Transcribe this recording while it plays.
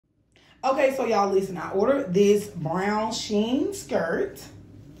Okay, so y'all listen, I ordered this brown Shein skirt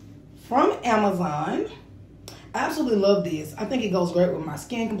from Amazon. I absolutely love this. I think it goes great with my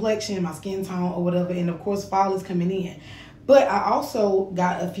skin complexion, my skin tone or whatever. And of course, fall is coming in. But I also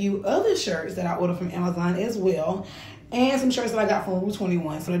got a few other shirts that I ordered from Amazon as well. And some shirts that I got from Rue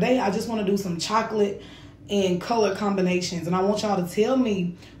 21. So today, I just want to do some chocolate and color combinations. And I want y'all to tell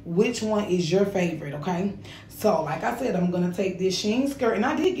me which one is your favorite, okay? So, like I said, I'm going to take this Shein skirt. And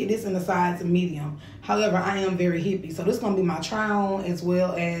I did get this in the size medium. However, I am very hippie. So, this is going to be my try-on as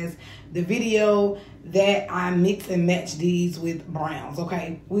well as the video that I mix and match these with browns,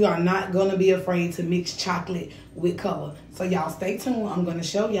 okay? We are not going to be afraid to mix chocolate with color. So, y'all stay tuned. I'm going to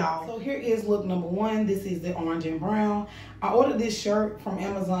show y'all. So, here is look number one. This is the orange and brown. I ordered this shirt from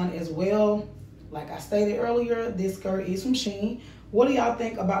Amazon as well. Like I stated earlier, this skirt is from Shein. What do y'all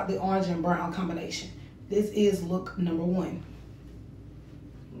think about the orange and brown combination? This is look number one.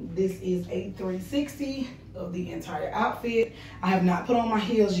 This is a 360 of the entire outfit. I have not put on my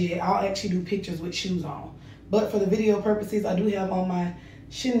heels yet. I'll actually do pictures with shoes on. But for the video purposes, I do have on my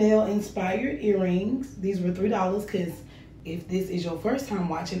Chanel inspired earrings. These were $3 because if this is your first time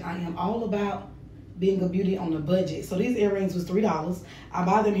watching, I am all about being a beauty on a budget. So these earrings was $3. I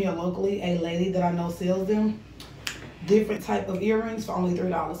buy them here locally. A lady that I know sells them. Different type of earrings for only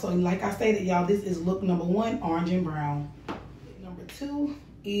 $3. So like I stated, y'all, this is look number one, orange and brown. Number two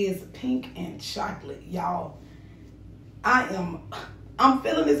is pink and chocolate. Y'all, I'm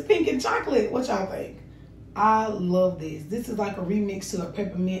feeling this pink and chocolate. What y'all think? I love this. This is like a remix to a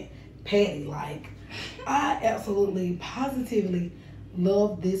peppermint patty. Like, I absolutely, positively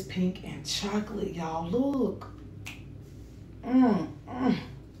love this pink and chocolate, y'all. Look.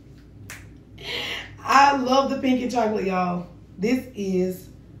 I love the pink and chocolate, y'all. This is,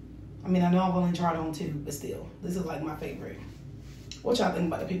 I mean, I know I've only tried on two, but still, this is like my favorite. What y'all think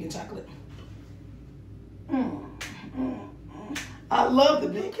about the pink and chocolate? I love the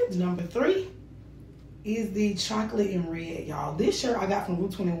pink. Number three is the chocolate and red, y'all. This shirt I got from Rue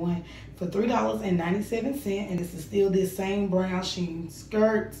 21 for $3.97, and this is still this same brown Shein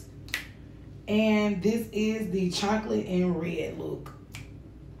skirt. And this is the chocolate and red look.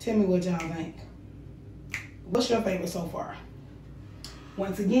 Tell me what y'all think. What's your favorite so far?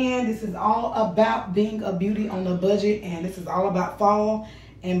 Once again, this is all about being a beauty on a budget, and this is all about fall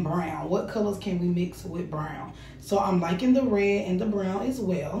and brown. What colors can we mix with brown? So I'm liking the red and the brown as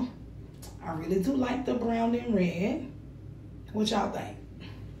well. I really do like the brown and red. What y'all think?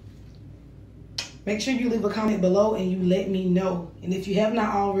 Make sure you leave a comment below and you let me know. And if you have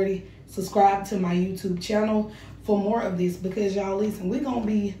not already, subscribe to my YouTube channel for more of this, because y'all listen, we're going to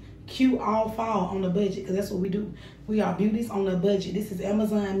be cute all fall on the budget, because that's what we do. We are beauties on the budget. This is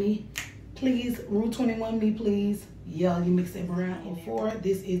Amazon me. Please, Rue 21 me, please. Yeah, you mix it brown in four.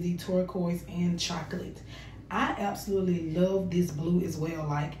 This is the turquoise and chocolate. I absolutely love this blue as well.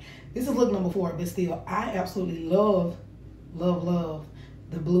 Like, this is look number 4, but still, I absolutely love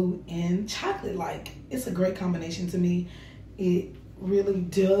the blue and chocolate. Like, it's a great combination to me. It really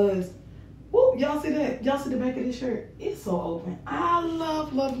does. Woo, y'all see that? Y'all see the back of this shirt? It's so open. I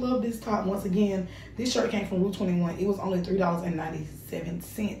love this top. Once again, this shirt came from Rue 21. It was only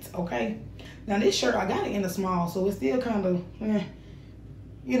 $3.97, okay? Now, this shirt, I got it in a small, so it's still kind of,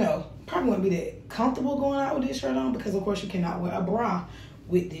 you know, probably wouldn't be that comfortable going out with this shirt on, because, of course, you cannot wear a bra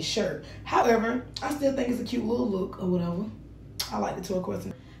with this shirt. However, I still think it's a cute little look or whatever. I like the turquoise.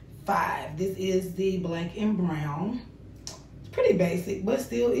 5. This is the black and brown. It's pretty basic, but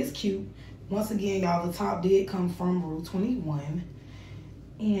still, it's cute. Once again, y'all, the top did come from Rue 21.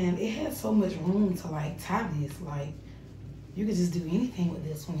 And it has so much room to, like, tie this. Like, you could just do anything with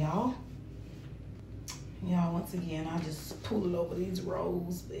this one, y'all. Y'all, once again, I just pull it over these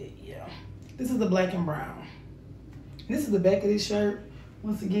rows. But, yeah. This is the black and brown. This is the back of this shirt.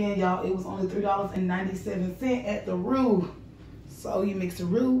 Once again, y'all, it was only $3.97 at the Rue. So, you mix the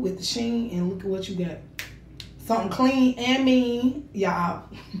Rue with the Shein, and look at what you got. Something clean and mean. Y'all.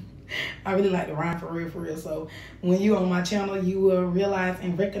 I really like to rhyme for real. So when you on my channel, you will realize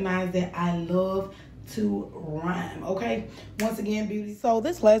and recognize that I love to rhyme, okay? Once again, beauty. So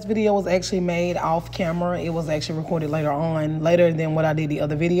this last video was actually made off camera. It was actually recorded later than what I did the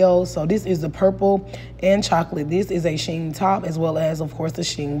other videos. So this is the purple and chocolate. This is a Shein top, as well as, of course, the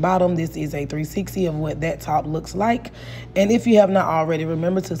Shein bottom. This is a 360 of what that top looks like. And if you have not already,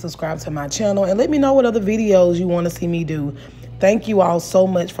 remember to subscribe to my channel and let me know what other videos you want to see me do. Thank you all so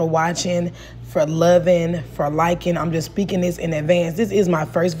much for watching, for loving, for liking. I'm just speaking this in advance. This is my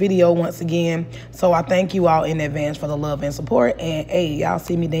first video once again. So I thank you all in advance for the love and support. And hey, y'all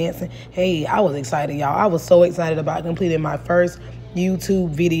see me dancing. Hey, I was excited, y'all. I was so excited about completing my first YouTube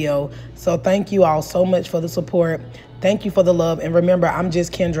video. So thank you all so much for the support. Thank you for the love. And remember, I'm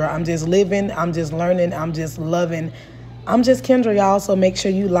just Kendra. I'm just living. I'm just learning. I'm just loving. I'm just Kendra, y'all. So make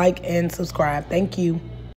sure you like and subscribe. Thank you.